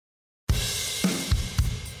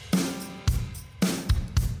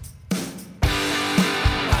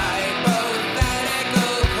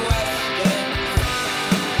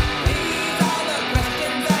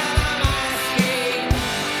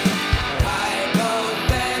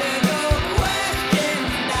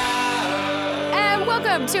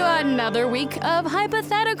to another week of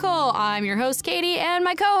Hypothetical. I'm your host, Katie, and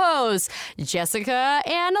my co-hosts, Jessica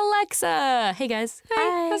and Alexa. Hey, guys.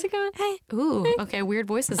 Hi. How's it going? Hey. Ooh, okay, weird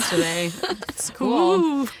voices today. It's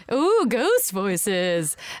cool. Ooh, ghost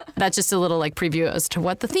voices. That's just a little preview as to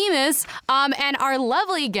what the theme is. And our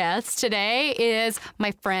lovely guest today is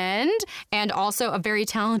my friend and also a very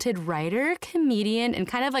talented writer, comedian, and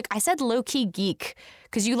kind of I said low-key geek.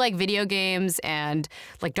 Because you like video games and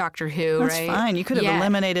Doctor Who, That's right? That's fine. You could have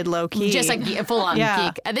eliminated low-key. Just full-on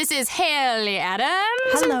geek. This is Haley Adams.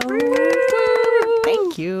 Hello.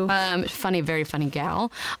 Thank you. Very funny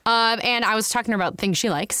gal. And I was talking about things she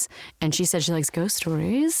likes, and she said she likes ghost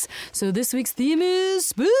stories. So this week's theme is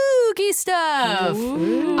spooky stuff.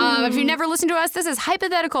 If you've never listened to us, this is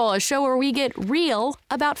Hypothetical, a show where we get real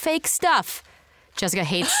about fake stuff. Jessica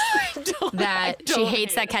hates that. She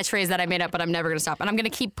hates that catchphrase that I made up, but I'm never going to stop. And I'm going to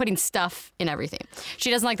keep putting stuff in everything.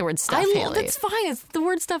 She doesn't like the word stuff, Haley. That's fine. The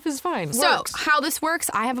word stuff is fine. So Works. how this works,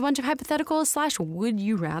 I have a bunch of hypotheticals / would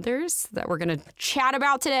you rathers that we're going to chat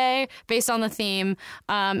about today based on the theme.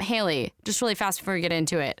 Haley, just really fast before we get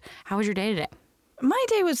into it, how was your day today? My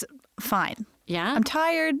day was fine. Yeah? I'm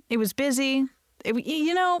tired. It was busy.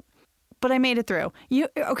 But I made it through.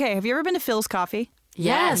 Have you ever been to Phil's Coffee?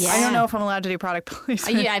 Yes. I don't know if I'm allowed to do product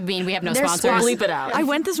placement. I mean, we have no There's sponsors. Bleep it out. I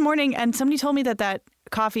went this morning and somebody told me that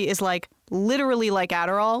coffee is literally like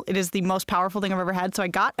Adderall. It is the most powerful thing I've ever had. So I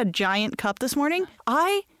got a giant cup this morning.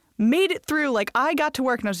 I made it through. I got to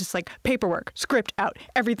work and I was just paperwork, script out,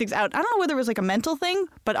 everything's out. I don't know whether it was a mental thing,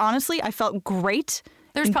 but honestly, I felt great.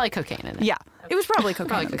 There's probably cocaine in it. Yeah. It was probably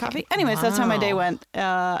cocaine in the coffee. Anyways, that's how my day went.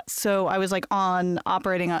 So I was on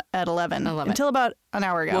operating at 11 until about an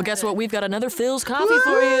hour ago. Well, guess what? We've got another Phil's coffee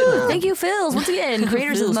for you. Thank you, Phil's. Once again,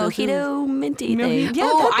 creators of the Mojito Minty thing.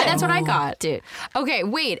 Yeah, That's what I got, dude. Okay,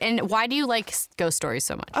 wait. And why do you like ghost stories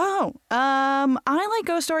so much? I like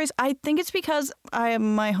ghost stories. I think it's because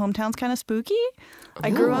my hometown's kind of spooky. I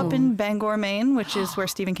grew up in Bangor, Maine, which is where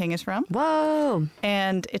Stephen King is from. Whoa.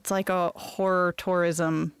 And it's like a horror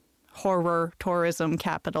tourism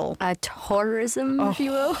capital. A tourism, if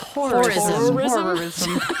you will. Tourism.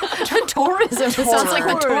 Tourism. It sounds like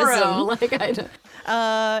the Toro.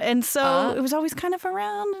 And so it was always kind of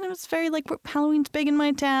around, and it was very Halloween's big in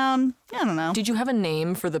my town. I don't know. Did you have a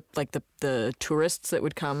name for the tourists that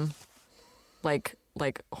would come, like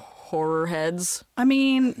horror heads? I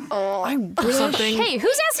mean, I wish. Something. Hey,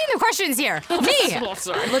 who's asking the questions here? Me.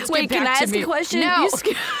 Sorry. Let's Wait, get can back I to ask me. a question? No. You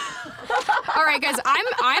scared- All right, guys. I'm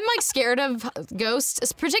scared of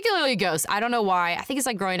ghosts, particularly ghosts. I don't know why. I think it's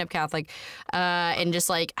growing up Catholic, and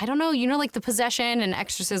just I don't know. The possession and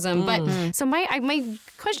exorcism. But so my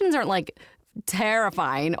questions aren't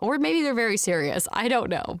terrifying, or maybe they're very serious. I don't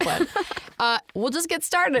know, but we'll just get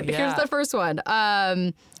started. Yeah. Here's the first one.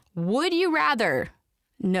 Would you rather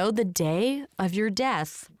know the day of your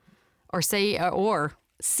death, or see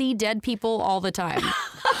dead people all the time?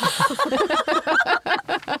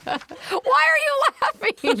 Why are you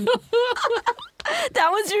laughing? That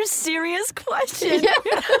was your serious question.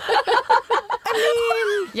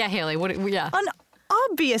 Yeah, Haley. Yeah. An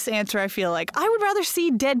obvious answer, I feel like. I would rather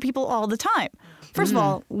see dead people all the time. First of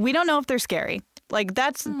all, we don't know if they're scary.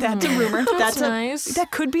 That's a rumor. That's nice.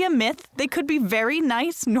 That could be a myth. They could be very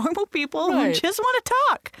nice, normal people who Right. just want to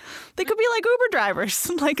talk. They could be like Uber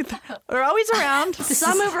drivers. They're always around.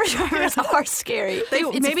 Some Uber drivers are scary.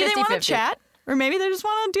 Maybe they want to 50-50. chat, or maybe they just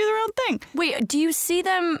want to do their own thing. Wait, do you see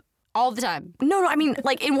them? All the time. No, I mean,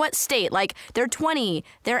 in what state? They're 20,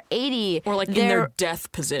 they're 80. Or in they're... their death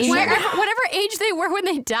position. Whatever age they were when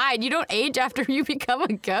they died, you don't age after you become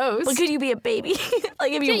a ghost. Could you be a baby?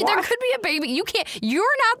 If you There walk... could be a baby.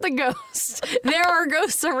 You're not the ghost. There are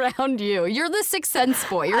ghosts around you. You're the Sixth Sense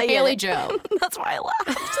boy. You're I get Haley it. Joe. That's why I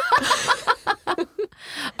laughed.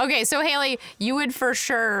 Okay, so Haley, you would for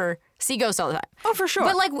sure see ghosts all the time. Oh, for sure.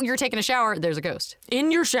 But you're taking a shower, there's a ghost.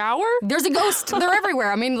 In your shower? There's a ghost. They're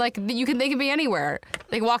everywhere. I mean, they can be anywhere.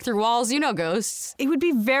 They can walk through walls. Ghosts. It would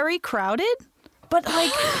be very crowded, but I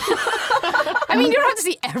mean, you don't have to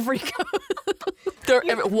see every ghost. They're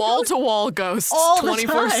wall-to-wall ghosts All the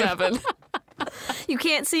 24/7. You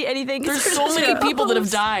can't see anything. There's so many people that have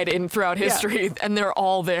died throughout history, and they're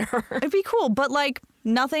all there. it'd be cool. But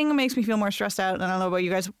nothing makes me feel more stressed out, and I don't know about you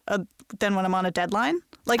guys, than when I'm on a deadline.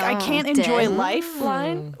 I can't enjoy life.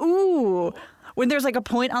 Ooh. When there's a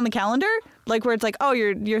point on the calendar, where it's oh,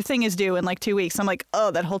 your thing is due in 2 weeks. I'm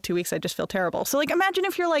oh, that whole 2 weeks I just feel terrible. So imagine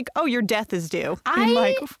if you're oh, your death is due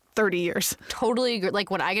in 30 years. Totally agree.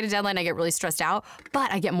 When I get a deadline, I get really stressed out,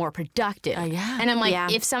 but I get more productive. Yeah. And I'm Yeah.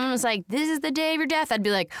 if someone was this is the day of your death, I'd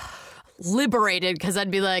be liberated because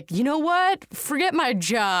I'd be like, you know what? Forget my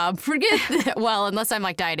job. Well, unless I'm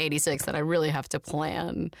like diet 86, then I really have to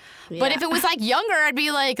plan. But if it was like younger, I'd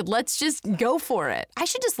be like, let's just go for it. I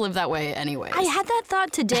should just live that way anyways. I had that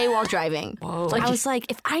thought today while driving. Like, I was like,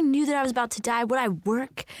 if I knew that I was about to die, would I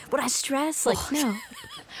work? Would I stress? Like, no.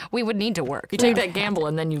 We would need to work. You take that gamble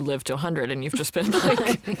and then you live to 100 and you've just been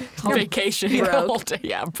like on vacation the whole day.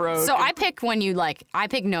 Yeah, broke. So I pick I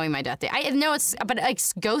pick knowing my death day. I know but like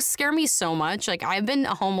ghosts scare me so much. Like I've been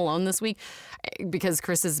home alone this week because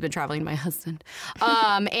Chris has been traveling, my husband.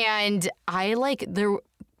 And I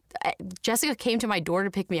Jessica came to my door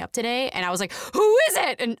to pick me up today, and I was like, who is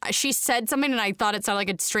it? And she said something, and I thought it sounded like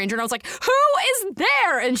a stranger, and I was like, who is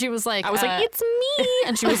there? And she was like, I was like, it's me.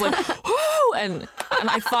 And she was like, who? And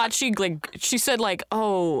I thought she said like,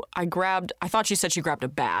 oh, I thought she said she grabbed a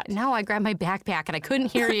bat. no, I grabbed my backpack, and I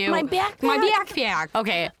couldn't hear you. My backpack? My backpack.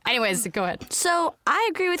 Okay, anyways, go ahead. So I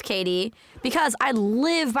agree with Katie because I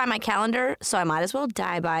live by my calendar, so I might as well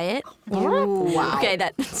die by it. Wow. Okay,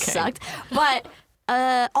 that sucked. But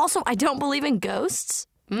also, I don't believe in ghosts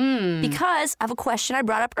because of a question I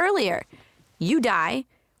brought up earlier. You die.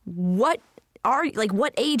 What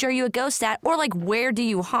age are you a ghost at? Or like, where do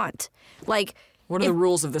you haunt? Like, What are the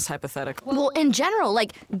rules of this hypothetical? well, in general,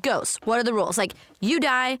 like ghosts, what are the rules? Like, you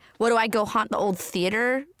die. What do I go haunt the old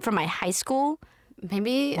theater from my high school?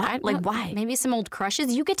 Maybe Why? Maybe some old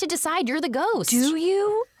crushes. You get to decide. You're the ghost. Do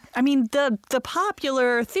you? I mean, the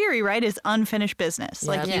popular theory, right, is unfinished business.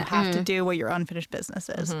 Like, Yeah. you have to do what your unfinished business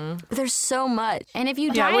is. There's so much. And if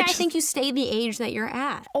you die, I think you stay the age that you're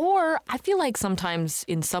at. Or I feel like sometimes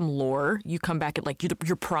in some lore, you come back at like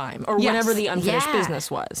your prime or Yes. whenever the unfinished Yeah.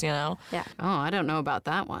 business was, you know? Yeah. Oh, I don't know about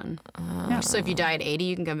that one. So if you die at 80,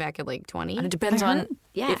 you can come back at like 20? And it depends on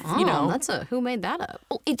Yeah. if, you know. Who made that up?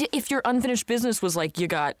 Well, if your unfinished business was like you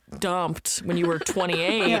got dumped when you were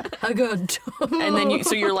 28, I got and then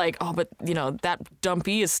you're like, oh, but you know that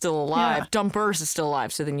dumpee is still alive, dumpers is still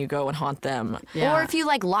alive, so then you go and haunt them. Yeah. Or if you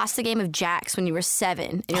like lost the game of Jacks when you were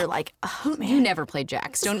 7 and you're like, oh man. You never played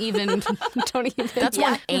Jacks. Don't even. That's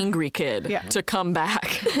one angry kid to come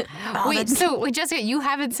back. Wait, Jessica, you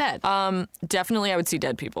haven't said. Definitely, I would see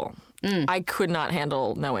dead people. I could not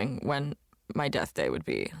handle knowing when my death day would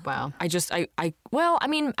be. Wow. I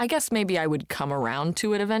mean, I guess maybe I would come around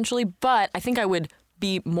to it eventually, but I think I would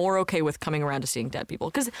be more okay with coming around to seeing dead people.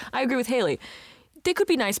 Because I agree with Haley. They could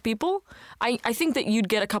be nice people. I think that you'd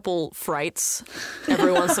get a couple frights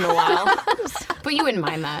every once in a while. But you wouldn't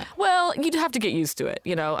mind that. Well, you'd have to get used to it,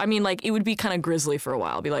 you know? I mean, like, it would be kind of grisly for a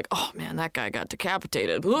while. Be like, oh, man, that guy got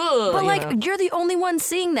decapitated. Ugh, But you like, know? you're the only one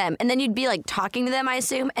seeing them. And then you'd be like talking to them, I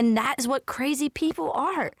assume. And that is what crazy people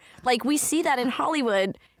are. Like, we see that in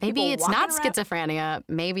Hollywood. Maybe People it's walking not around schizophrenia.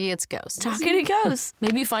 Maybe it's ghosts. talking to ghosts.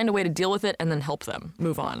 Maybe find a way to deal with it and then help them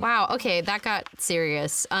move on. Wow, okay, that got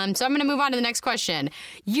serious. So I'm going to move on to the next question.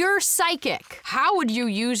 You're psychic. How would you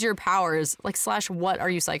use your powers? Like, / what are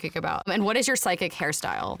you psychic about? And what is your psychic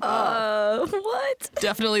hairstyle? What?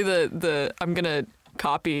 Definitely the I'm going to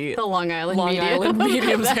copy The Long Island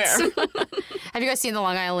medium's hair. Have you guys seen the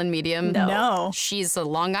Long Island Medium? No. She's a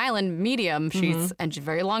Long Island medium. She's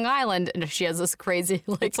very Long Island, and she has this crazy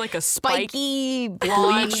It's like a spiky,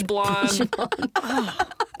 blonde. bleach blonde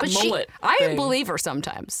But mullet I thing. believe her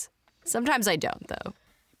sometimes. Sometimes I don't, though.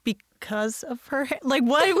 Because of her hair? Like,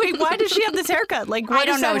 why does she have this haircut? Like, what I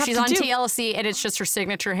don't does that know. have She's to on do? TLC, and it's just her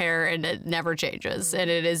signature hair, and it never changes, and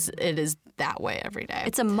it is that way every day.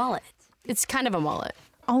 It's a mullet. It's kind of a mullet.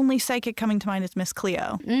 Only psychic coming to mind is Miss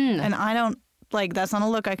Cleo. And I don't, like, that's not a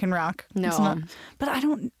look I can rock. No. It's not, but I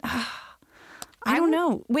don't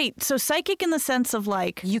know. Wait, so psychic in the sense of,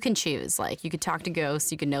 like... You can choose. Like, you could talk to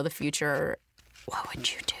ghosts. You could know the future. What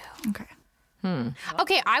would you do? Okay.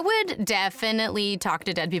 Okay, I would definitely talk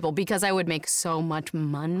to dead people because I would make so much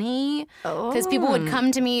money. Because people would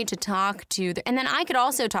come to me to talk to, and then I could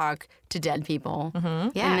also talk to dead people.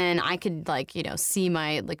 Yeah. And then I could, like, you know,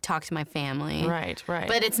 talk to my family. Right.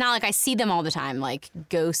 But it's not like I see them all the time, like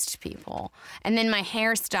ghost people. And then my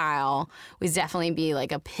hairstyle would definitely be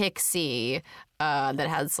like a pixie that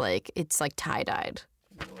has it's like tie-dyed.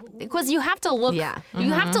 Because you have to look,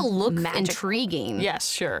 you have to look intriguing. Yes,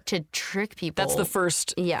 sure. To trick people. That's the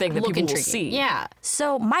first thing that look people will intriguing. see. Yeah.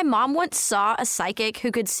 So my mom once saw a psychic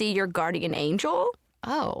who could see your guardian angel.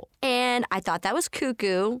 Oh. And I thought that was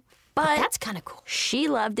cuckoo. But That's kind of cool. she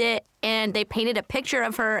loved it. And they painted a picture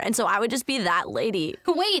of her. And so I would just be that lady.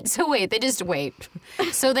 They just wait.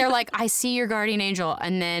 So they're like, I see your guardian angel.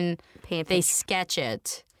 And then Paint a they picture. sketch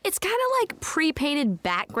it. It's kind of like pre-painted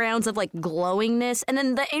backgrounds of like glowingness. And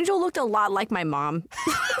then the angel looked a lot like my mom.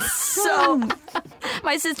 So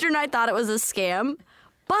my sister and I thought it was a scam.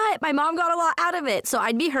 But my mom got a lot out of it, so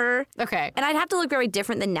I'd be her. Okay. And I'd have to look very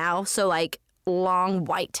different than now, so like long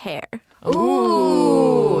white hair.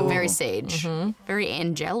 Ooh, very sage, very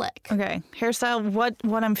angelic. Okay, hairstyle.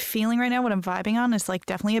 What I'm feeling right now, what I'm vibing on, is like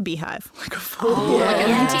definitely a beehive, like a full Like a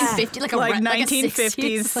 1950, like a like like a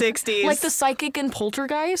 1950s, 60s. Like the psychic in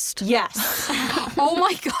Poltergeist? Yes. Oh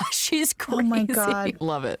my gosh, she's crazy. Oh my god.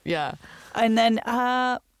 Love it. Yeah. And then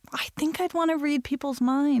I think I'd want to read people's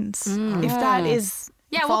minds if that is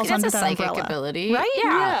Yeah, well, falls that's under a that psychic umbrella. ability, right?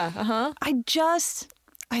 Yeah. Uh-huh.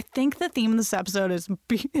 I think the theme of this episode is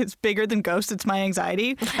bigger than ghosts. It's my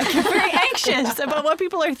anxiety. I get very anxious about what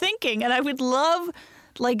people are thinking, and I would love,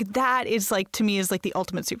 like, that is like, to me, is like the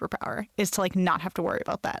ultimate superpower, is to like not have to worry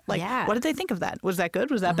about that. Like, Yeah. what did they think of that? Was that good?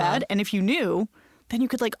 Was that bad? And if you knew, then you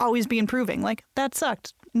could like always be improving. Like, that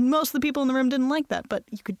sucked. Most of the people in the room didn't like that, but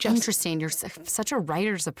you could just. Interesting. You're such a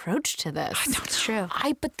writer's approach to this. It's true.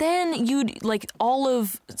 But then you'd like all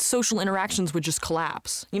of social interactions would just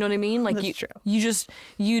collapse. You know what I mean? Like That's true.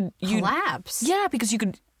 you'd Collapse. Yeah, because you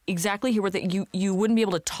could exactly hear what you wouldn't be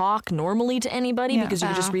able to talk normally to anybody Yeah. because you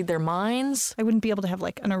would just read their minds. I wouldn't be able to have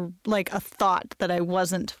like a thought that I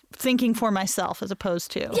wasn't thinking for myself, as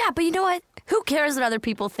opposed to. Yeah, but you know what? Who cares what other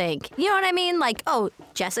people think? You know what I mean? Like, oh,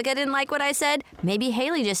 Jessica didn't like what I said. Maybe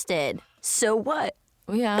Haley just did. So what?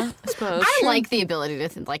 Well, yeah, I suppose. I like the ability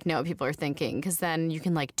to like know what people are thinking, because then you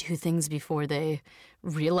can like do things before they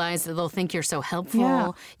realize that they'll think you're so helpful.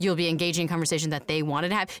 Yeah. You'll be engaging in conversation that they wanted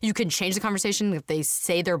to have. You can change the conversation if they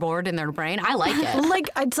say they're bored in their brain. I like it. Like,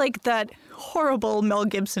 it's like that horrible Mel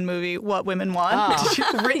Gibson movie, What Women Want,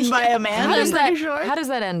 written by a man. How does I'm that pretty sure. How does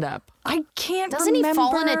that end up? I can't Doesn't remember. he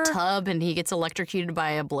fall in a tub and he gets electrocuted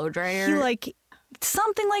by a blow dryer? He like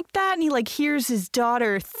something like that, and he like hears his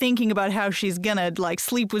daughter thinking about how she's gonna like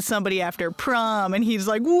sleep with somebody after prom, and he's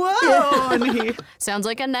like, whoa, and he Sounds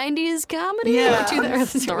like a 90s comedy. Yeah.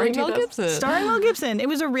 Starring Mel Gibson. starring Mel Gibson. It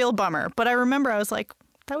was a real bummer, but I remember I was like,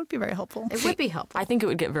 that would be very helpful. It would be helpful. I think it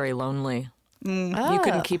would get very lonely. You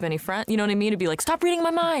couldn't keep any friends. You know what I mean? It'd be like, stop reading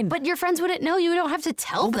my mind. But your friends wouldn't know. You don't have to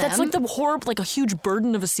tell them. But that's like the horrible, like a huge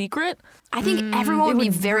burden of a secret. I think everyone would be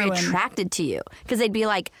would very ruin. attracted to you because they'd be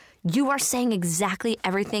like, you are saying exactly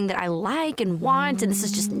everything that I like and want, and this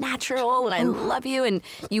is just natural, and I love you, and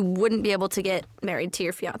you wouldn't be able to get married to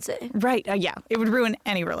your fiance. Right? Yeah, it would ruin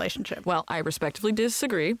any relationship. Well, I respectively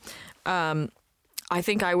disagree. I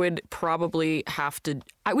think I would probably have to.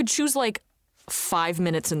 I would choose like 5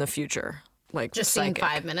 minutes in the future, like Just seeing psychic.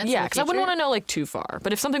 5 minutes in Yeah, the because I wouldn't future? want to know like too far.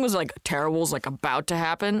 But if something was like terrible, was like about to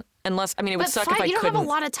happen, unless I mean, it would But suck fine, if I you don't couldn't. have a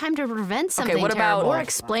lot of time to prevent something what about- terrible. Or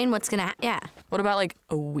explain what's gonna yeah. What about like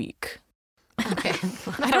a week? Okay.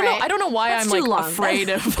 I don't know why That's I'm too like long. afraid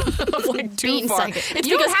of like too Being far. psychic. It's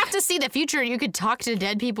You because don't have to see the future. You could talk to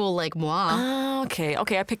dead people like moi. okay,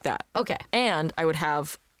 I picked that. Okay. And I would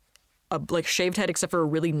have a like shaved head except for a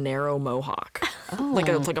really narrow mohawk, like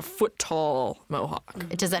a foot tall mohawk.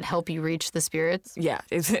 Does that help you reach the spirits? Yeah,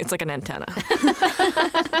 it's like an antenna.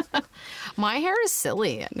 My hair is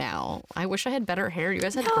silly now. I wish I had better hair. You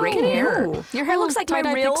guys had great hair. Your hair looks like my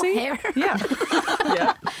tie-dye real pixie? hair.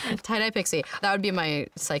 Yeah. Tie-dye pixie. That would be my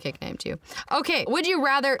psychic name too. Okay. Would you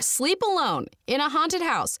rather sleep alone in a haunted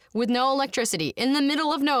house with no electricity in the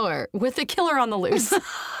middle of nowhere with a killer on the loose,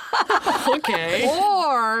 Okay.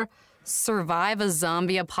 or survive a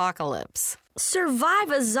zombie apocalypse?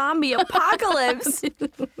 Survive a zombie apocalypse.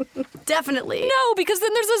 Definitely. No, because then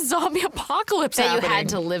there's a zombie apocalypse That you happening. had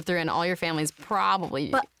to live through, and all your family's probably.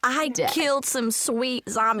 But I dead. killed some sweet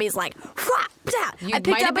zombies like You I picked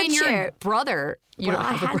might up have been a chair. your brother. You Well, don't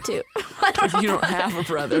I have a had brother. to. You don't have a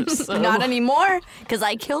brother. So. Not anymore, because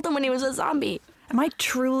I killed him when he was a zombie. Am I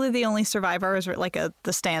truly the only survivor, or is it like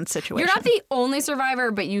the stand situation? You're not the only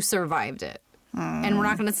survivor, but you survived it. And we're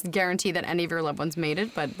not going to guarantee that any of your loved ones made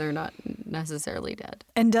it, but they're not necessarily dead.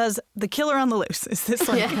 And does the killer on the loose? Is this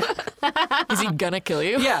like? Is he gonna kill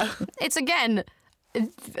you? Yeah. It's again,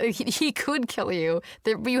 he could kill you.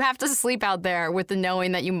 You have to sleep out there with the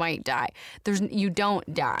knowing that you might die. You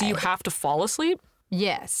don't die. Do you have to fall asleep?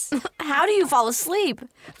 Yes. How do you fall asleep?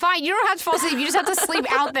 Fine, you don't have to fall asleep. You just have to sleep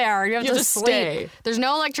out there. You have You to just sleep. stay. There's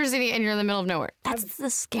no electricity and you're in the middle of nowhere. That's the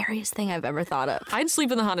scariest thing I've ever thought of. I'd sleep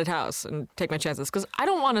in the haunted house and take my chances because I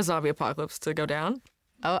don't want a zombie apocalypse to go down.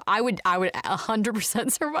 Oh, I would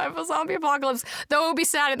 100% survive a zombie apocalypse. Though it would be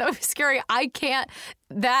sad and that would be scary. I can't.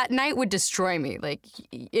 That night would destroy me. Like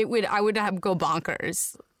it would. I would go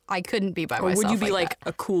bonkers. I couldn't be by Or myself. would you be like like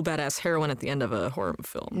a cool badass heroine at the end of a horror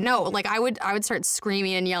film? no, like I would start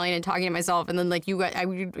screaming and yelling and talking to myself, and then like you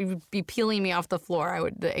would be peeling me off the floor.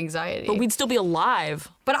 The anxiety. But we'd still be alive.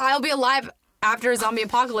 But I'll be alive after a zombie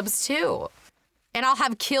apocalypse too. And I'll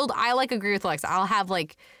have killed. I like agree with Alexa. I'll have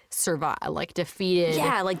like survived, like defeated.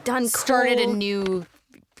 Yeah, like done started a cool. new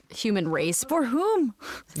human race. For whom?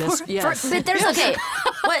 Yes. But there's okay.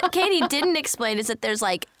 What Katie didn't explain is that there's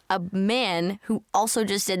like a man who also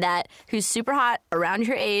just did that, who's super hot, around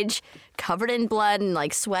your age, covered in blood and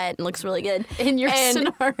like sweat, and looks really good. In your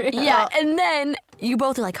scenario. Yeah, and then you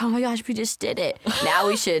both are like, oh my gosh, we just did it. Now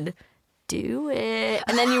we should do it,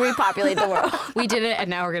 and then you repopulate the world. We did it, and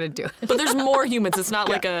now we're gonna do it. But there's more humans. It's not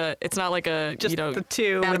like a Just the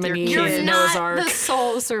two Adam with your and Eve, kids. You're Noah's not Ark. the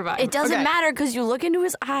sole survivor. It doesn't Okay. matter because you look into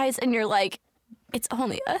his eyes and you're like, it's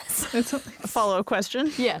only us. It's a follow-up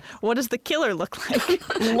question. Yeah. What does the killer look like?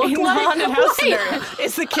 In the haunted house scenario.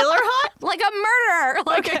 Is the killer hot? like a murderer,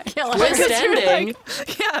 like a killer. Twist ending.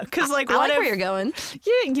 Yeah, because like I what like if? where you're going.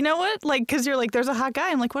 Yeah, you know what? Like, because you're like, there's a hot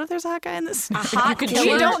guy. I'm like, what if there's a hot guy in this? Hot could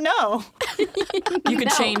killer. We don't know. You could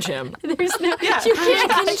change him. There's no. Yeah. You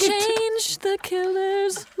can't. can change the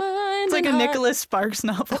killer's mind. It's like a Nicholas Sparks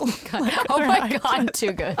novel. Oh my god,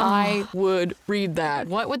 too good. I would read that.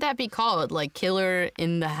 What would that be called? Like killer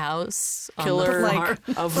in the house? on the Killer Like-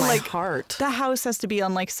 of but my like- heart. The house has to be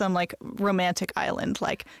on like some like romantic island,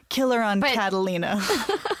 like Killer on But- Catalina.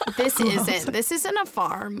 This isn't. This isn't a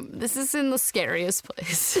farm. This is in the scariest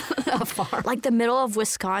place. A farm. Like the middle of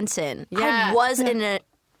Wisconsin. Yeah. I was in an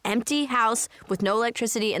empty house with no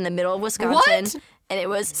electricity in the middle of Wisconsin. What? And it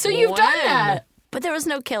was So you've done When? that. but there was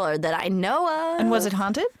no killer that I know of. And was it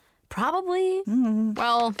haunted? Probably.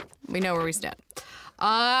 Well, we know where we stand.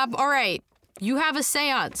 All right. You have a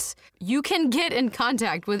seance. You can get in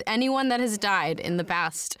contact with anyone that has died in the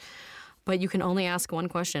past, but you can only ask one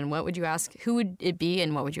question. What would you ask? Who would it be,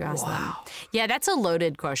 and what would you ask them? Yeah, that's a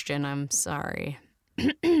loaded question. I'm sorry.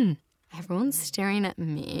 Everyone's staring at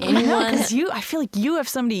me. Because I feel like you have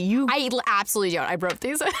somebody you. I absolutely don't. I wrote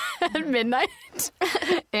these at midnight.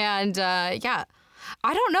 And yeah,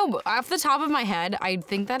 I don't know. But off the top of my head, I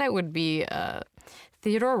think that it would be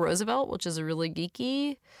Theodore Roosevelt, which is really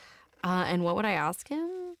geeky. And what would I ask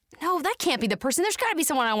him? No, that can't be the person. There's got to be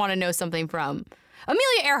someone I want to know something from.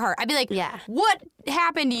 Amelia Earhart. I'd be like, Yeah. what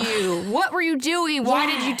happened to you? What were you doing? Why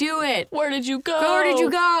did you do it? Where did you go? Where did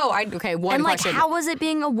you go? Okay, one And like, question. how was it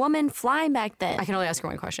being a woman flying back then? I can only ask her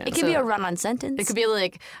one question. It could be a run-on sentence. It could be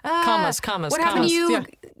like, Commas, What happened to you Yeah.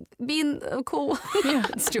 being a cool woman?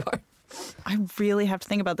 It's too hard. I really have to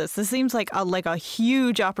think about this. This seems like a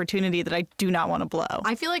huge opportunity that I do not want to blow.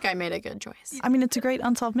 I feel like I made a good choice. I mean, it's a great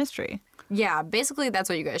unsolved mystery. Yeah, basically that's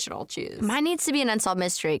what you guys should all choose. Mine needs to be an unsolved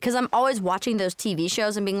mystery because I'm always watching those TV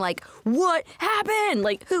shows and being like, what happened?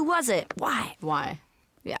 Like, who was it? Why? Why?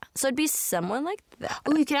 Yeah. So it'd be someone like that.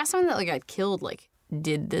 Oh, you could ask someone that like got killed. Like,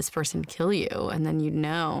 did this person kill you? And then you'd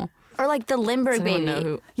know. Or like the Lindbergh Does anyone baby. know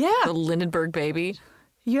who? Yeah. The Lindenberg baby.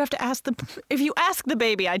 You have to ask if you ask the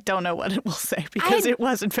baby, I don't know what it will say because it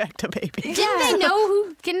was in fact a baby. Didn't they know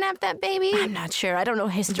who kidnapped that baby? I'm not sure. I don't know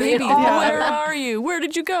history Baby, at all. where are you? Where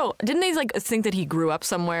did you go? Didn't they like think that he grew up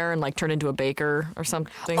somewhere and like turned into a baker or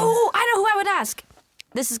something? Oh, I know who I would ask.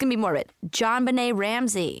 This is going to be morbid. John Benet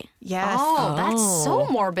Ramsey. Yes. Oh, that's so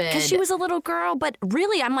morbid. Because she was a little girl, but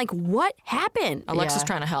really, I'm like, what happened? Alexa's Yeah.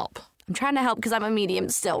 trying to help. I'm trying to help because I'm a medium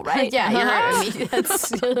still, right? Yeah, you're right. I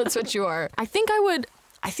mean, that's what you are. I think I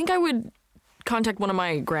would contact one of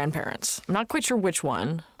my grandparents. I'm not quite sure which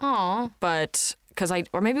one, Aw. but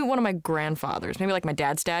or maybe one of my grandfathers, maybe like my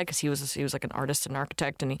dad's dad, because he was like an artist and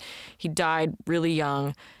architect, and he died really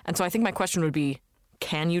young, and so I think my question would be,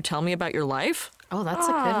 can you tell me about your life? Oh, that's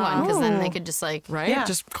a good one because then they could just like Right? Yeah.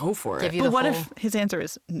 Just go for it. give you But the what whole. if his answer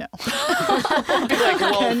is no? Be like,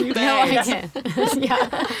 well, No, I can't.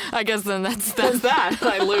 Yeah. I guess then that's that.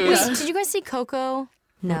 I lose. Did you guys see Coco?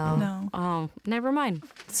 No. No. Oh, never mind.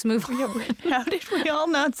 Let's move on. How did we all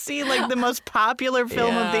not see like the most popular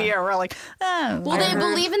film of the Yeah. year? We're like, oh. Well, they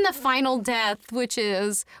believe in the final death, which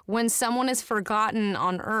is when someone is forgotten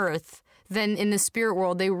on Earth, then in the spirit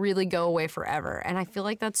world, they really go away forever. And I feel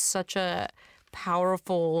like that's such a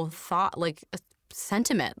powerful thought, like a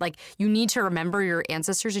sentiment. Like, you need to remember your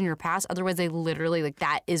ancestors in your past. Otherwise, they literally, like,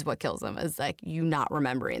 that is what kills them, is like you not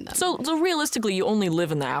remembering them. So realistically, you only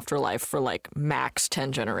live in the afterlife for like max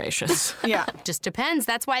 10 generations. Yeah. Just depends.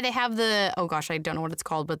 That's why they have the, oh gosh, I don't know what it's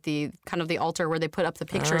called, but the kind of the altar where they put up the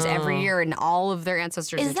pictures every year and all of their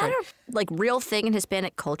ancestors. Is and that children. a like real thing in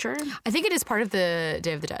Hispanic culture? I think it is part of the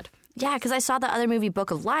Day of the Dead. Yeah, because I saw the other movie,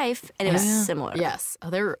 Book of Life, and it was similar. Yes. Oh,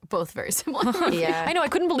 they're both very similar. Yeah. I know, I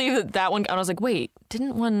couldn't believe that one. And I was like, wait,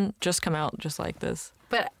 didn't one just come out just like this?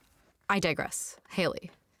 But I digress. Haley,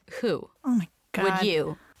 who Oh my god. would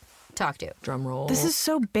you talk to? Drum roll. This is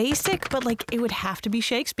so basic, but like it would have to be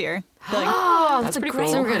Shakespeare. Like, Oh, That's pretty great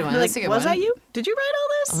cool. That's a good one. like, That's a good was one. that you? Did you write all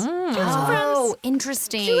this? Do you have some friends? Oh,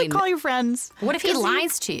 interesting. Did you like call your friends? What if he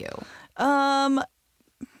lies to you?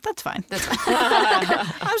 That's fine.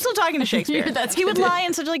 I'm still talking to Shakespeare. He would lie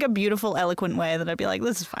in such like a beautiful, eloquent way that I'd be like,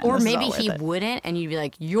 "This is fine." Or This is maybe all worth he it. wouldn't, and you'd be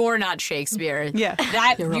like, "You're not Shakespeare." Yeah.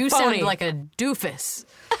 that You're a you sound phony. like a doofus.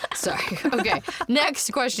 Sorry. Okay.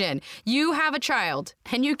 Next question: you have a child,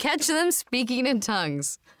 and you catch them speaking in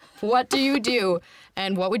tongues. What do you do,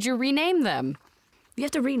 and what would you rename them? You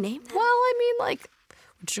have to rename them? Well, I mean, like,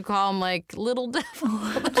 would you call them like Little Devil?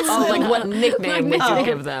 Oh, like what nickname would you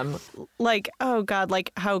give them? Like, oh God,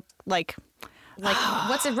 like how, like,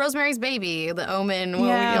 What's it? Rosemary's Baby, The Omen. What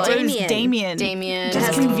yeah, would you it was like? Damien. Damien.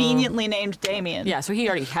 Just conveniently named Damien. Yeah, so he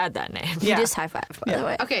already had that name. Yeah. You just high five, by the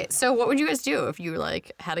way. Okay, so what would you guys do if you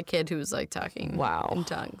like had a kid who was like talking in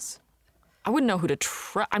tongues? I wouldn't know who to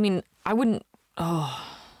try. I mean, I wouldn't.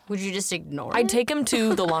 Would you just ignore I'd it? take him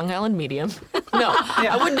to the Long Island Medium. No,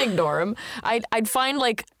 I wouldn't ignore him. I'd find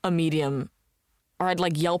like a medium, or I'd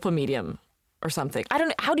like Yelp a medium or something. I don't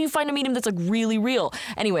know. How do you find a medium that's like really real?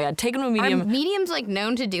 Anyway, I'd take him to a Are medium. mediums like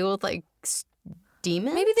known to deal with like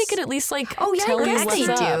demons? Maybe they could at least like Oh, yeah, tell I you guess what's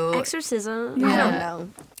they up. do. Exorcism. I don't know.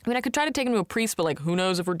 I mean, I could try to take him to a priest, but like, who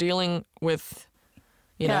knows if we're dealing with,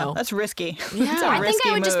 you Yeah, know, that's risky. Yeah. It's a I think risky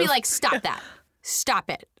I would just be move. like, stop that. Stop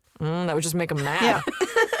it. that would just make him mad. Yeah.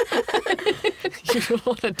 You don't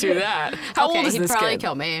want to do that. How okay, old is he'd this probably kid?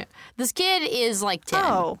 kill me. This kid is like 10.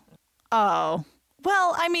 Oh.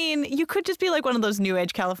 Well, I mean, you could just be like one of those new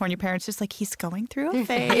age California parents, just like, he's going through a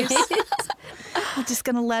phase. I'm just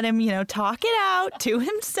going to let him, talk it out to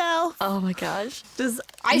himself. Oh my gosh. Just,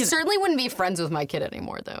 I certainly wouldn't be friends with my kid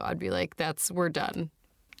anymore, though. I'd be like, we're done.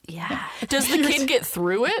 Yeah. Does the kid get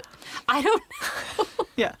through it? I don't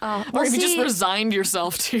yeah. Or have you just see- resigned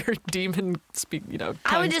yourself to your demon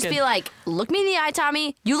I would just be like, look me in the eye,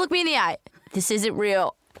 Tommy. You look me in the eye. This isn't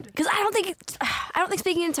real. Because I don't think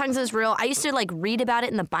speaking in tongues is real. I used to like read about it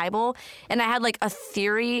in the Bible, and I had like a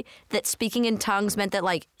theory that speaking in tongues meant that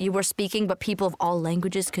like you were speaking, but people of all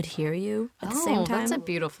languages could hear you at the same time. That's a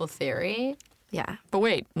beautiful theory. Yeah. But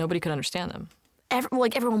wait, nobody could understand them.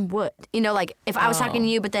 Everyone would. Like if I was talking to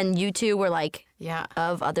you, but then you two were like Yeah.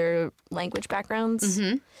 of other language backgrounds.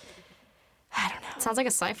 Mm-hmm. I don't know. Sounds like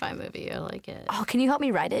a sci-fi movie. I like it. Oh, can you help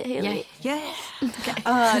me write it, Haley? Yeah.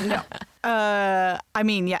 No. I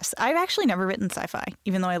mean, yes. I've actually never written sci-fi,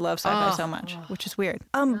 even though I love sci-fi so much, which is weird.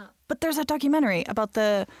 But there's a documentary about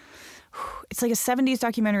it's like a 70s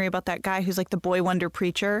documentary about that guy who's like the boy wonder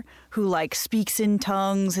preacher who like speaks in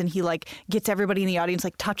tongues, and he like gets everybody in the audience,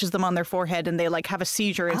 like touches them on their forehead, and they like have a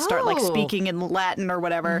seizure and start like speaking in Latin or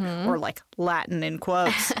whatever, or like Latin in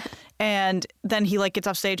quotes. And then he like gets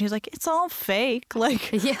off stage and he's like, it's all fake.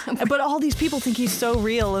 Like, Yeah. But all these people think he's so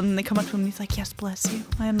real, and they come up to him and he's like, yes, bless you.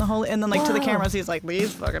 I am the holy. And then like to the cameras, he's like,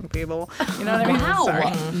 these fucking people. You know what I mean? Wow.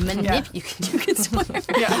 Sorry. You can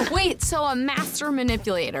swear. Wait, so a master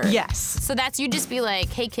manipulator. Yes. So that's you just be like,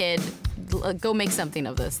 hey kid, go make something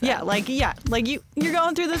of this. then. Like you're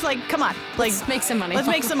going through this. Like, come on. Like, Let's make some money. Let's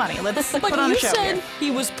make some money. Let's But put on you a show said here.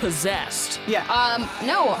 he was possessed. Yeah.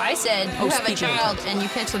 No, I said you have a speaking in child and you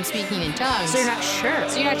catch them speaking in tongues. So you're not sure.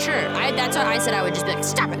 So you're not sure. That's what I said. I would just be like,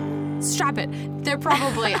 stop it. Stop it.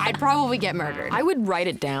 I'd probably get murdered. I would write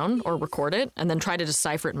it down or record it and then try to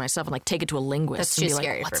decipher it myself and like take it to a linguist. That's and too be like,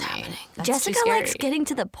 scary what's for me. happening? That's Jessica too scary. likes getting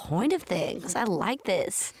to the point of things. I like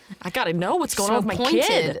this. I gotta know what's going So on with my pointed.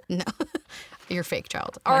 kid. No. You're a fake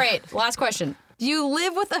child. All right, last question. You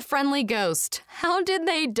live with a friendly ghost. How did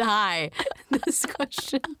they die? This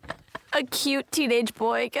question. A cute teenage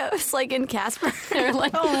boy goes like in Casper. They're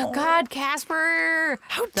like, God, Casper.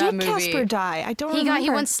 How That did movie. Casper die? I don't He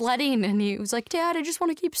remember. went sledding and he was like, Dad, I just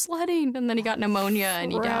want to keep sledding. And then he got pneumonia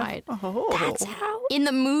and he died. Oh. How? In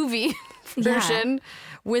the movie version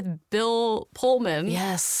with Bill Pullman.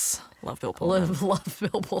 Yes. Love Bill Pullman. Love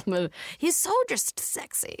Bill Pullman. He's so just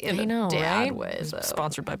sexy in I know, a dad right? way. He's Though.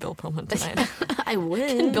 sponsored by Bill Pullman tonight. I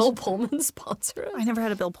would. Bill Pullman sponsor us? I never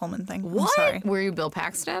had a Bill Pullman thing. What? I'm sorry. Were you Bill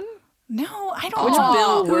Paxton? No, I don't. Which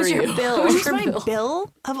Bill were Who's your you? Bill? Who's my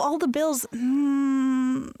Bill? Of all the Bills,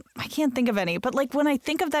 I can't think of any. But like when I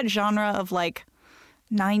think of that genre of like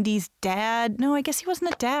 90s dad, no, I guess he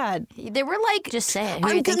wasn't a dad. They were like, Just say it. Who are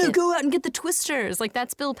I'm you gonna thinking? go out and get the Twisters. Like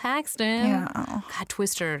that's Bill Paxton. Yeah. God,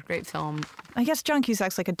 Twister, great film. I guess John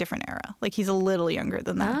Cusack's like a different era. Like he's a little younger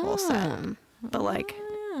than that whole set. But like,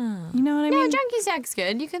 you know what I No, mean? John Cusack's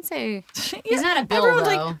good. You can say Yeah, he's not a Bill everyone's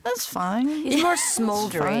though. like, that's fine. He's more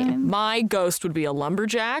smoldery. My ghost would be a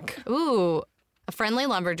lumberjack. Ooh, a friendly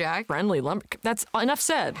lumberjack. Friendly lumber. That's enough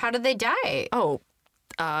said. How did they die? Oh,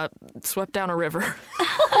 Swept down a river.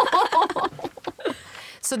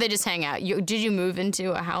 So they just hang out. Did you move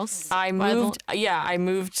into a house? I moved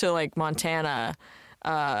to like Montana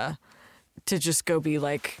to just go be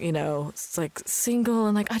like, it's like single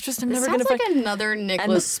and like I'm never Sounds gonna like another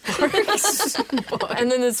Nicholas Sparks book.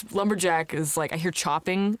 And then this lumberjack is like, I hear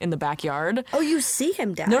chopping in the backyard. Oh, you see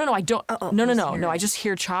him down? No, I don't. No. I just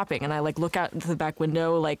hear chopping, and I like look out into the back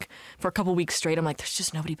window like for a couple weeks straight. I'm like, there's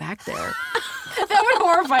just nobody back there. That would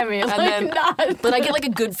horrify me. And then I get like a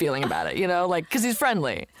good feeling about it, like because he's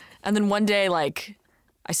friendly. And then one day, like,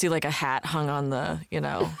 I see like a hat hung on the,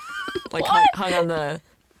 like hung on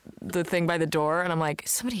the thing by the door, and I'm like,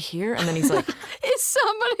 is somebody here? And then he's like, is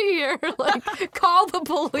somebody here? Like, call the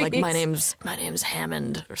police. like my name's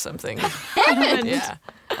Hammond or something. Hammond. Yeah.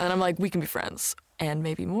 And I'm like, we can be friends and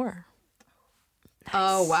maybe more.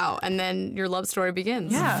 Oh wow! And then your love story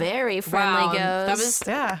begins. Yeah. Very friendly ghost.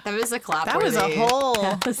 That was a clap. That was a whole.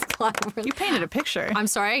 That was clap. You painted a picture. I'm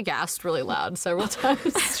sorry, I gasped really loud several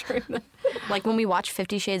times during that. Like when we watched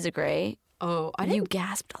 50 Shades of Grey, Oh, you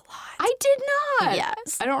gasped a lot. I did not.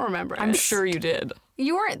 Yes. I don't remember. I'm it. sure you did.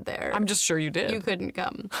 You weren't there. I'm just sure you did. You couldn't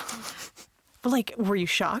come. But like, were you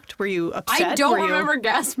shocked? Were you upset? I don't Were you- remember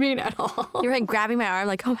gasping at all. You were like grabbing my arm,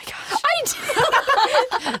 like, oh my gosh.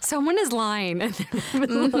 I did. Someone is lying.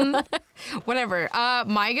 Whatever.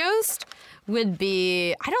 My ghost would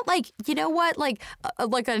be, I don't like, you know what, like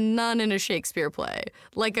a nun in a Shakespeare play,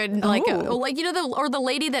 like the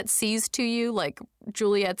lady that sees to you, like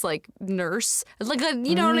Juliet's like nurse, like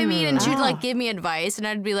you know what I mean, and she'd like give me advice, and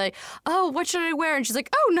I'd be like, oh, what should I wear? And she's like,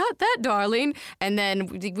 oh, not that, darling. And then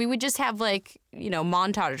we would just have like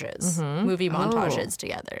montages, movie montages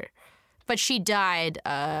together. But she died.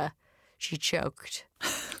 She choked.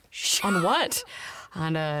 On what?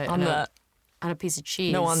 On a piece of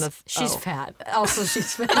cheese. No, on the... She's oh. fat. Also,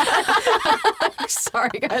 she's fat. Sorry,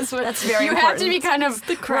 guys, but That's very you have to important. be kind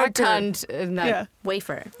of rotund in that. Yeah.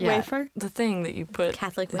 Wafer. Yeah. Wafer? The thing that you put...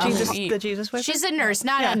 Catholic that wafer. you Jesus, eat. the Jesus wafer? She's a nurse,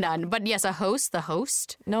 not Yeah. a nun, but yes, a host. The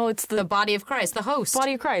host. No, it's The body of Christ. The host.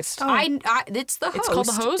 body of Christ. It's the host. It's called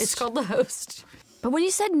the host? It's called the host. But when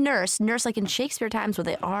you said nurse like in Shakespeare times where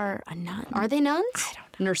they are a nun. Are they nuns? I don't know.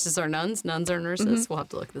 Nurses are nuns. Nuns are nurses. We'll have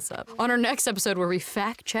to look this up. On our next episode where we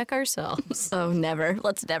fact check ourselves. Oh, never.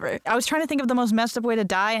 Let's never. I was trying to think of the most messed up way to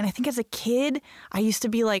die, and I think as a kid, I used to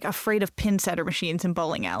be like afraid of pin setter machines in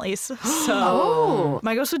bowling alleys. So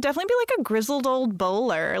my ghost would definitely be like a grizzled old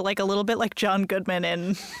bowler, like a little bit like John Goodman in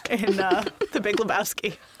The Big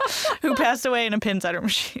Lebowski, who passed away in a pin setter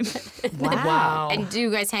machine. Wow. And do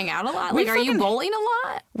you guys hang out a lot? We Like, are you fucking- bowling a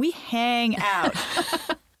lot? We hang out.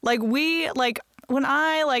 When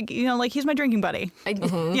I he's my drinking buddy.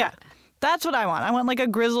 Yeah. That's what I want. I want like a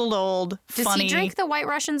grizzled old, Does funny. he drink the White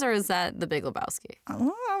Russians, or is that the Big Lebowski?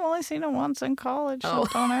 Oh, I've only seen it once in college, so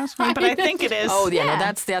don't ask me. But I think it is. Oh, yeah, Yeah. no,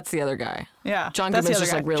 that's the other guy. Yeah. John that's the Goodman's other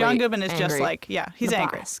just guy. like really John Goodman is just angry. like, he's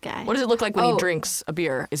angry. Boss guy. What does it look like when Oh. he drinks a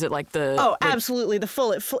beer? Is it like the... Oh, like- absolutely.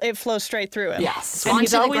 It flows straight through him. Yes. And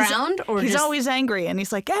he's Onto the always, ground, or he's just- always angry, and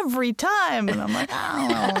he's like, every time. And I'm like,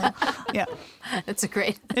 oh. Yeah. It's a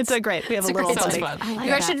great. It's a great. We have a little Sounds buddy. fun. I like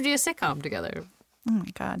You guys that. should do a sitcom together. Oh,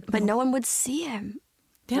 my God. But no one would see him.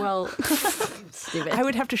 Yeah. Well, Stupid. I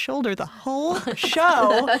would have to shoulder the whole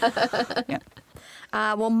show.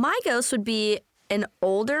 Well, my ghost would be an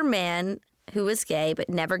older man who was gay but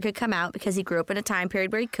never could come out because he grew up in a time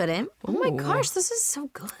period where he couldn't. oh my gosh, this is so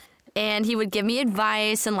good. And he would give me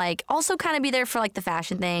advice and like also kind of be there for like the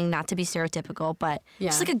fashion thing, not to be stereotypical, but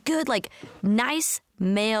just like a good, like nice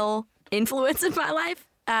male influence in my life.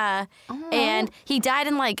 And he died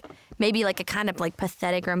in like maybe like a kind of like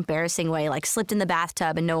pathetic or embarrassing way, like slipped in the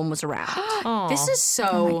bathtub and no one was around. This is so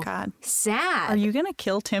Oh, my God. sad. Are you going to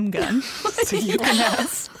kill Tim Gunn? So you can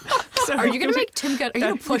ask. So Are you gonna make Tim Gunn? Are you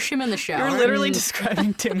gonna push him in the shower? You're literally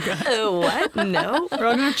describing Tim Gunn. What? No. We're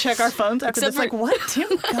all going to check our phones after this. for- Like, what? Tim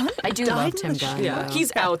Gunn? I do died love in Tim the Gunn. Yeah, though.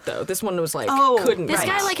 he's out, though. This one was like, Oh, couldn't This be.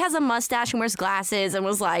 guy like has a mustache and wears glasses and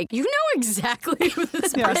was like, You know exactly who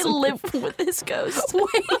this Yeah. I person. live with this ghost.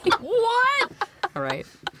 Wait, what? All right.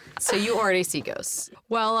 So you already see ghosts.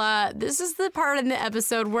 Well, this is the part in the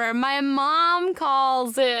episode where my mom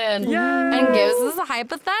calls in and gives us a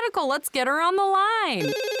hypothetical. Let's get her on the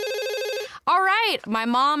line. All right, my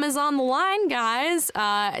mom is on the line, guys.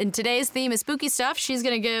 And today's theme is spooky stuff. She's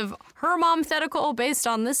going to give her momthetical based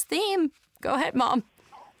on this theme. Go ahead, Mom.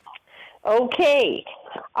 Okay.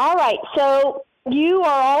 All right. So you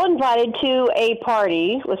are all invited to a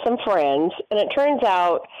party with some friends, and it turns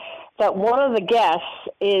out that one of the guests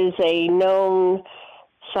is a known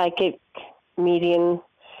psychic medium,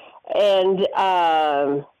 and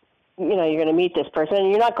you're going to meet this person, and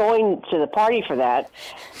you're not going to the party for that.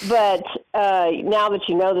 But now that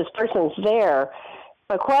you know this person's there,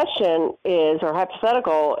 my question is, or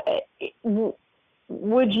hypothetical,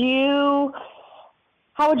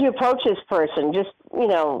 how would you approach this person? Just,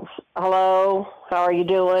 hello, how are you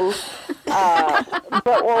doing?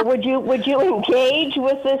 Or would you engage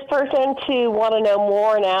with this person to want to know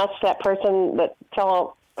more and ask that person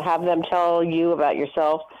have them tell you about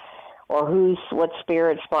yourself, or what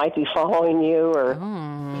spirits might be following you, or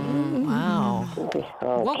Wow. Okay,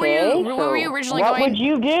 What were you originally what going? would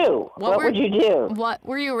you do? What would you do? What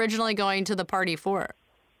were you originally going to the party for?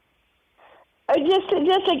 It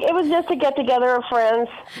was just a get together of friends.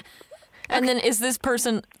 And then is this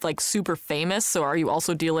person like super famous? So are you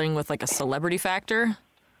also dealing with like a celebrity factor?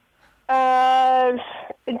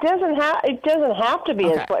 It doesn't have to be.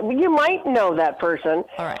 Okay. You might know that person.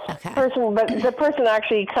 All right. Okay. But the person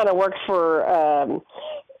actually kind of works for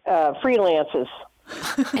freelances.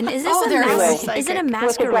 And is this there is it a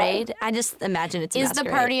masquerade? I just imagine it's a Is masquerade. the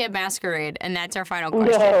party a masquerade? And that's our final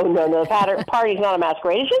question. No. Party's not a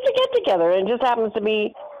masquerade. It's just a get together, and it just happens to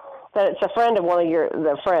be that it's a friend of one of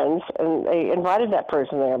their friends, and they invited that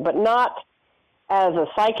person there, but not as a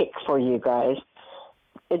psychic for you guys.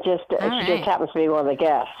 She just happens to be one of the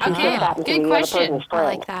guests. She Okay, just happens to good be question. the other person's I friend.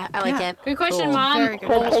 like that. I like it. Good question, Cool. Mom. Very good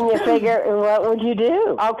So question. can you figure what would you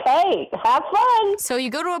do? Okay, have fun. So you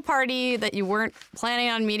go to a party that you weren't planning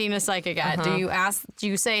on meeting a psychic at. Do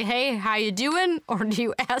you say, hey, how you doing? Or do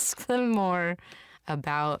you ask them more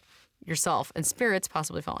about yourself and spirits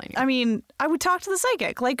possibly following you? I mean, I would talk to the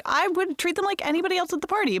psychic. Like, I would treat them like anybody else at the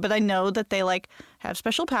party, but I know that they, like, have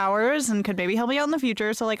special powers and could maybe help me out in the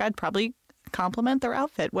future. So, like, I'd probably compliment their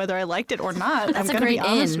outfit, whether I liked it or not. I'm a going to be great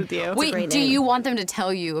honest in. with you. Wait, great do name. you want them to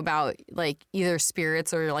tell you about, like, either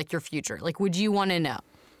spirits or, like, your future? Like, would you want to know?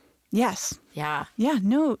 Yes. Yeah. Yeah,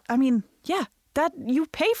 no, I mean, yeah. That you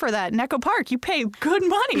pay for that in Echo Park. You pay good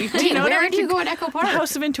money. Do you know what I Where mean? do you go at Echo Park? The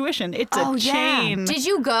House of Intuition. It's a chain Did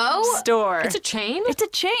you go? store. It's a chain? It's a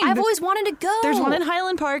chain. I've always wanted to go. There's one in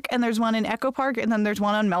Highland Park, and there's one in Echo Park, and then there's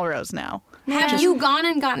one on Melrose now. Have you gone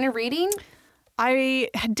and gotten a reading? I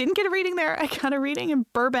didn't get a reading there. I got a reading in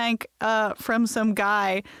Burbank from some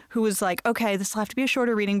guy who was like, okay, this will have to be a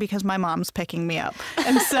shorter reading because my mom's picking me up.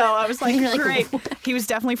 And so I was like, great. He was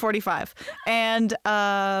definitely 45. And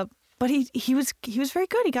but he was very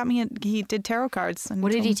good. He got me he did tarot cards. And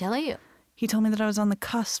What did he told- tell you? He told me that I was on the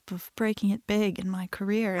cusp of breaking it big in my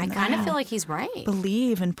career. I And kind of that feel like he's right.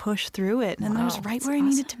 believe and push through it. And I was right where I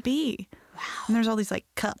needed to be. Wow. And there's all these like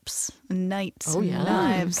cups and knights and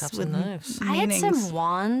knives Cups with and knives. I had meanings. some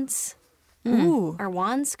wands. Ooh. Are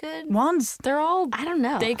wands good? Wands. They're all, I don't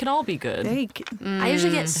know. they can all be good. I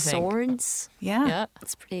usually get think. swords. Yeah. Yeah.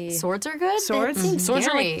 It's pretty. Swords are good? Swords? That seems Swords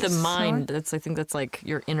are scary. like the mind. I think that's like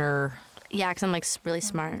your inner. Yeah, because I'm like really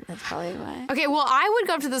smart. That's probably why. Okay, well, I would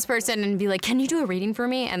go up to this person and be like, can you do a reading for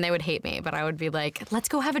me? And they would hate me, but I would be like, let's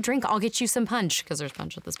go have a drink. I'll get you some punch, because there's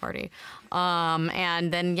punch at this party.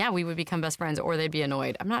 And then, yeah, we would become best friends, or they'd be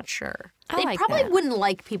annoyed. I'm not sure. I They like probably that. wouldn't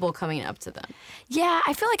like people coming up to them. Yeah,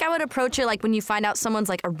 I feel like I would approach it like when you find out someone's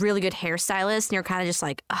like a really good hairstylist and you're kind of just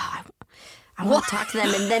like, oh, I want to talk to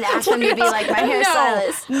them and then ask them to be like my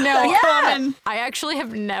hairstylist. No. Yeah. I actually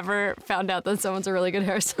have never found out that someone's a really good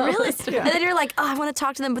hairstylist. Really? And then you're like, oh, I want to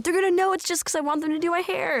talk to them, but they're going to know it's just because I want them to do my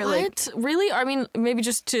hair. Like, What? Really? I mean, maybe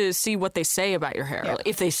just to see what they say about your hair,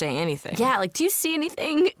 if they say anything. yeah, like, do you see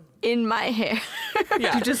anything in my hair?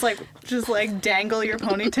 Yeah. You just like dangle your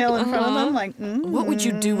ponytail in front of them, like. What would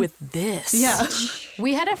you do with this? Yeah.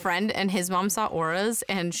 We had a friend, and his mom saw auras,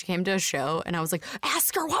 and she came to a show, and I was like,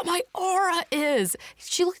 ask her what my aura is.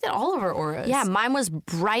 She looked at all of her auras. Yeah, mine was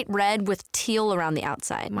bright red with teal around the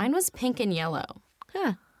outside. Mine was pink and yellow.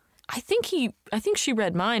 Yeah. I think she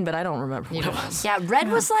read mine, but I don't remember what it was. Yeah, red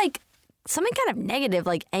was like something kind of negative,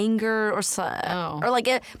 like anger or or like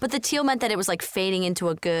but the teal meant that it was like fading into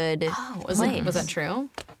a good Was that true?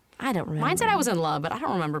 I don't remember. Mine said I was in love, but I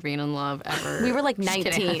don't remember being in love ever. We were like Just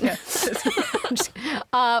kidding. 19.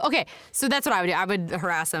 Okay, so that's what I would do. I would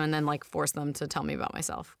harass them and then like force them to tell me about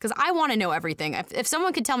myself, because I want to know everything. If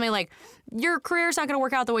someone could tell me like your career's not going to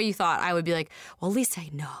work out the way you thought, I would be like, well, at least I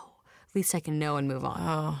know. At least I can know and move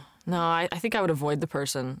on. No, I think I would avoid the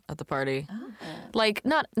person at the party. Like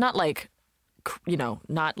not like,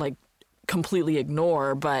 not like completely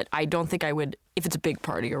ignore, but I don't think I would, if it's a big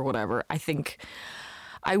party or whatever, I think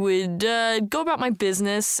I would go about my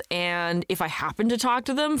business, and if I happen to talk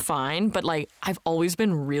to them, fine. But like, I've always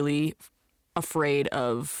been really afraid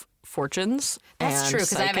of fortunes. That's and true,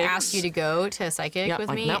 because I've psychics. asked you to go to a psychic Yep, with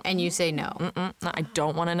like, me, no. and you say no. No, I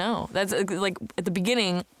don't want to know. That's like at the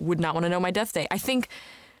beginning, would not want to know my death day. I think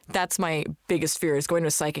that's my biggest fear is going to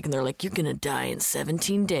a psychic and they're like, you're going to die in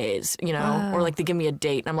 17 days, you know? Or like they give me a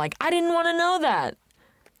date and I'm like, I didn't want to know that.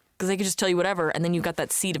 Because they could just tell you whatever. And then you've got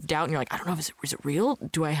that seed of doubt and you're like, I don't know, is it real?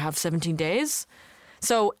 Do I have 17 days?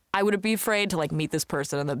 So I would be afraid to like meet this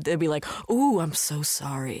person and they'd be like, ooh, I'm so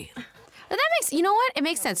sorry. But that makes, you know what? It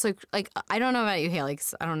makes sense. Like I don't know about you, Haley,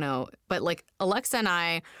 'cause I don't know. But like Alexa and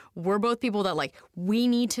I, we're both people that like, we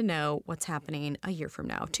need to know what's happening a year from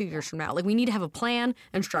now, 2 years from now. Like we need to have a plan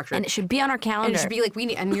and structure. And it should be on our calendar. And it should be like,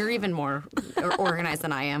 and you're even more organized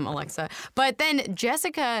than I am, Alexa. But then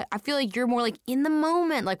Jessica, I feel like you're more like in the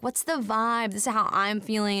moment. Like, what's the vibe? This is how I'm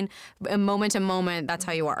feeling moment to moment. That's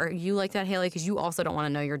how you are. Are you like that, Haley? Because you also don't want to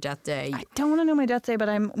know your death day. I don't want to know my death day, but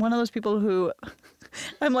I'm one of those people who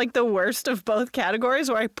I'm like the worst of both categories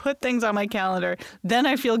where I put things on my calendar, then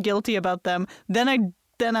I feel guilty about them, then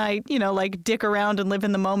I, you know, like dick around and live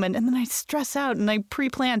in the moment, and then I stress out and I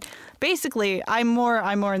pre-plan. Basically, I'm more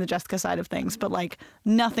in the Jessica side of things, but like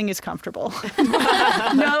nothing is comfortable.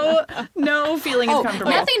 no feeling is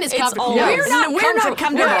comfortable. Nothing is comfortable. always- We're not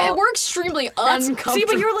comfortable. We're extremely uncomfortable. See,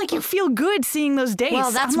 but you're like, you feel good seeing those dates.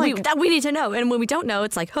 Well, that's I'm like, that we need to know. And when we don't know,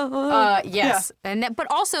 it's like, Yes, and but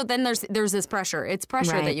also then there's this pressure. It's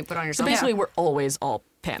pressure Right. that you put on So yourself. basically, we're always all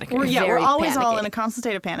panicking. we're very always all panicky. in a constant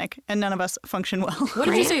state of panic, and none of us function well. What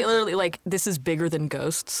did you say? Literally, like, this is bigger than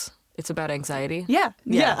ghosts. It's about anxiety. Yeah.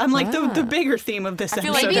 I'm like the bigger theme of this feel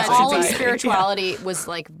episode. like Maybe is that's all of anxiety. spirituality was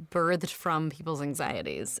like birthed from people's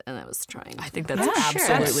anxieties, and I was trying. I think that's That's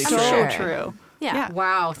absolutely so true. true. Yeah.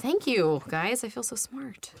 Wow, thank you guys. I feel so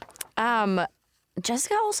smart.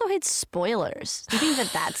 Jessica also hates spoilers. Do you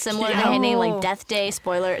think that's similar to hating like Death Day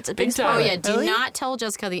spoiler? It's a big Big time. Oh spoiler. yeah, do Really? not tell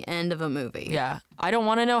Jessica the end of a movie. Yeah. I don't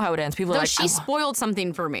want to know how it ends. People are Though like, she spoiled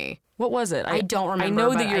something for me. what was it? I don't remember. I know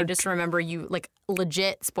but that I you're. just remember you like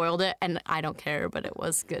legit spoiled it, and I don't care, but it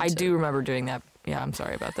was good. I too. do remember doing that. Yeah, I'm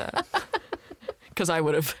sorry about that. Because I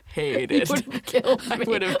would have hated. Would have killed me.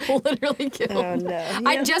 would have. Literally killed. Oh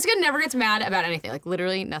no. Jessica never gets mad about anything. Like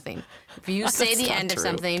literally nothing. If you say the not end of true.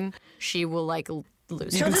 something, she will like lose.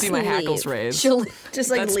 You it. can see my hackles leave. raised. She'll Just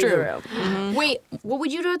like That's leave true. the room. wait. What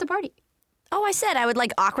would you do at the party? Oh, I said I would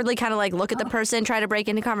like awkwardly kind of like look at the person, try to break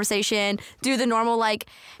into conversation, do the normal like,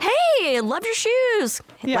 hey, love your shoes.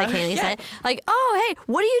 Like Haley said. Like, oh, hey,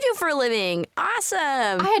 what do you do for a living? Awesome.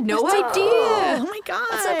 I had no idea. Oh my god.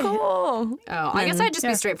 That's so cool. Oh, I guess I'd just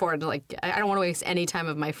be straightforward. Like, I don't want to waste any time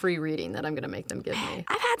of my free reading that I'm going to make them give me.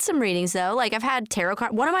 I've had some readings though. Like I've had tarot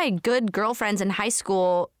cards. One of my good girlfriends in high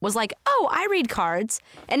school was like, "Oh, I read cards,"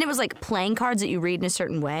 and it was like playing cards that you read in a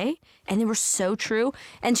certain way, and they were so true.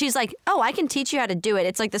 And she's like, "Oh, I can teach you how to do it.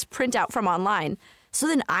 It's like this printout from online." So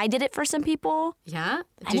then I did it for some people. Yeah?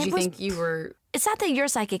 And Did it you was- think you were... It's not that you're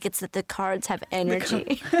psychic; it's that the cards have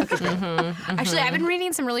energy. Actually, I've been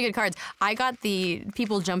reading some really good cards. I got the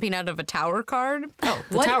people jumping out of a tower card. Oh,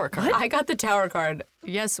 the tower card? I got the tower card.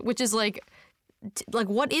 Yes, which is like...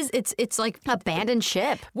 what is it's like Abandoned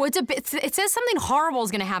ship. well, it says something horrible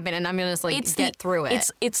is going to happen, and I'm going to just like get through it.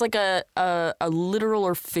 It's like a literal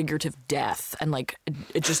or figurative death, and like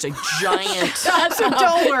it's just a giant. So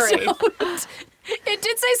don't worry. It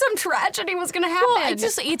did say some tragedy was going to happen. Well,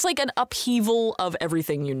 it's like an upheaval of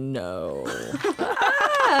everything you know.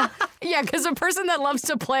 Yeah, because a person that loves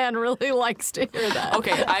to plan really likes to hear that.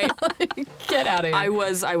 Okay, I Get out of here. I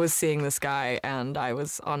was seeing this guy, and I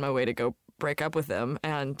was on my way to go break up with him,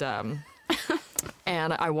 and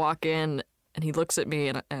and I walk in, and he looks at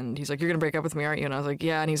me, and he's like, "You're gonna break up with me, aren't you?" And I was like,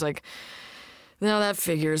 "Yeah," and he's like, "No, that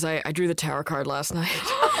figures. I drew the tower card last night."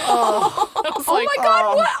 Oh my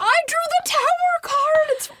God! What? I drew the tower card.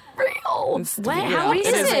 It's real. What? You How know,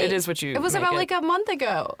 recent? It is what you. It was make about like a month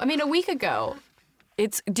ago. I mean, a week ago.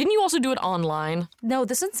 Didn't you also do it online? No,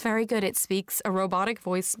 this one's very good. It speaks. A robotic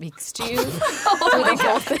voice speaks to you.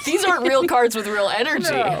 These aren't real cards with real energy.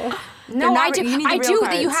 No, I not- do. you need the I real do.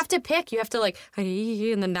 cards. You have to pick. You have to like,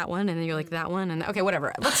 and then that one, and then you're like that one, and okay,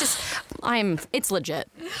 whatever. Let's just. It's legit.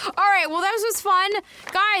 All right. Well, that was fun,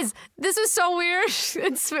 guys. This was so weird.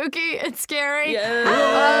 It's spooky. It's scary.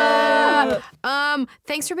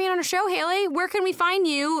 Thanks for being on our show, Haley. Where can we find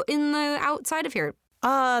you in the outside of here?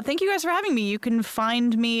 Thank you guys for having me. You can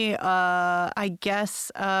find me, I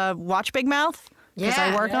guess, Watch Big Mouth. Because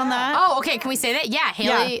I work on that. Oh, okay. Can we say that? Yeah,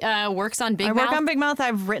 Haley works on Big I Mouth. work on Big Mouth.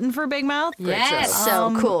 I've written for Big Mouth. Yes.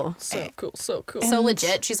 So cool. So cool. So cool. So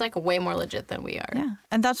legit. She's like way more legit than we are. Yeah,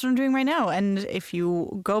 and that's what I'm doing right now. And if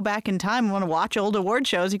you go back in time and want to watch old award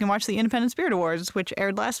shows, you can watch the Independent Spirit Awards, which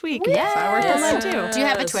aired last week. Yes. So I worked on that too. Do you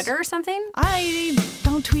have a Twitter or something? I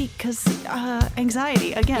don't tweet because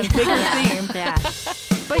anxiety. Again, bigger theme. Yeah.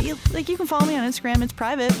 But you can follow me on Instagram. It's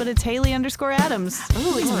private, but it's Haley_Adams.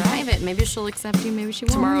 Oh, it's private. Maybe she'll accept you. Maybe she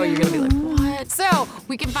won't. Tomorrow you're going to be like, what? So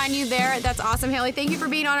we can find you there. That's awesome, Haley. Thank you for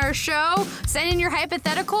being on our show. Send in your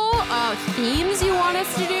hypothetical themes you want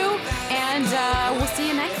us to do, and we'll see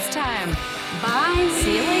you next time. Bye.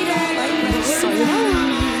 See you later. Bye.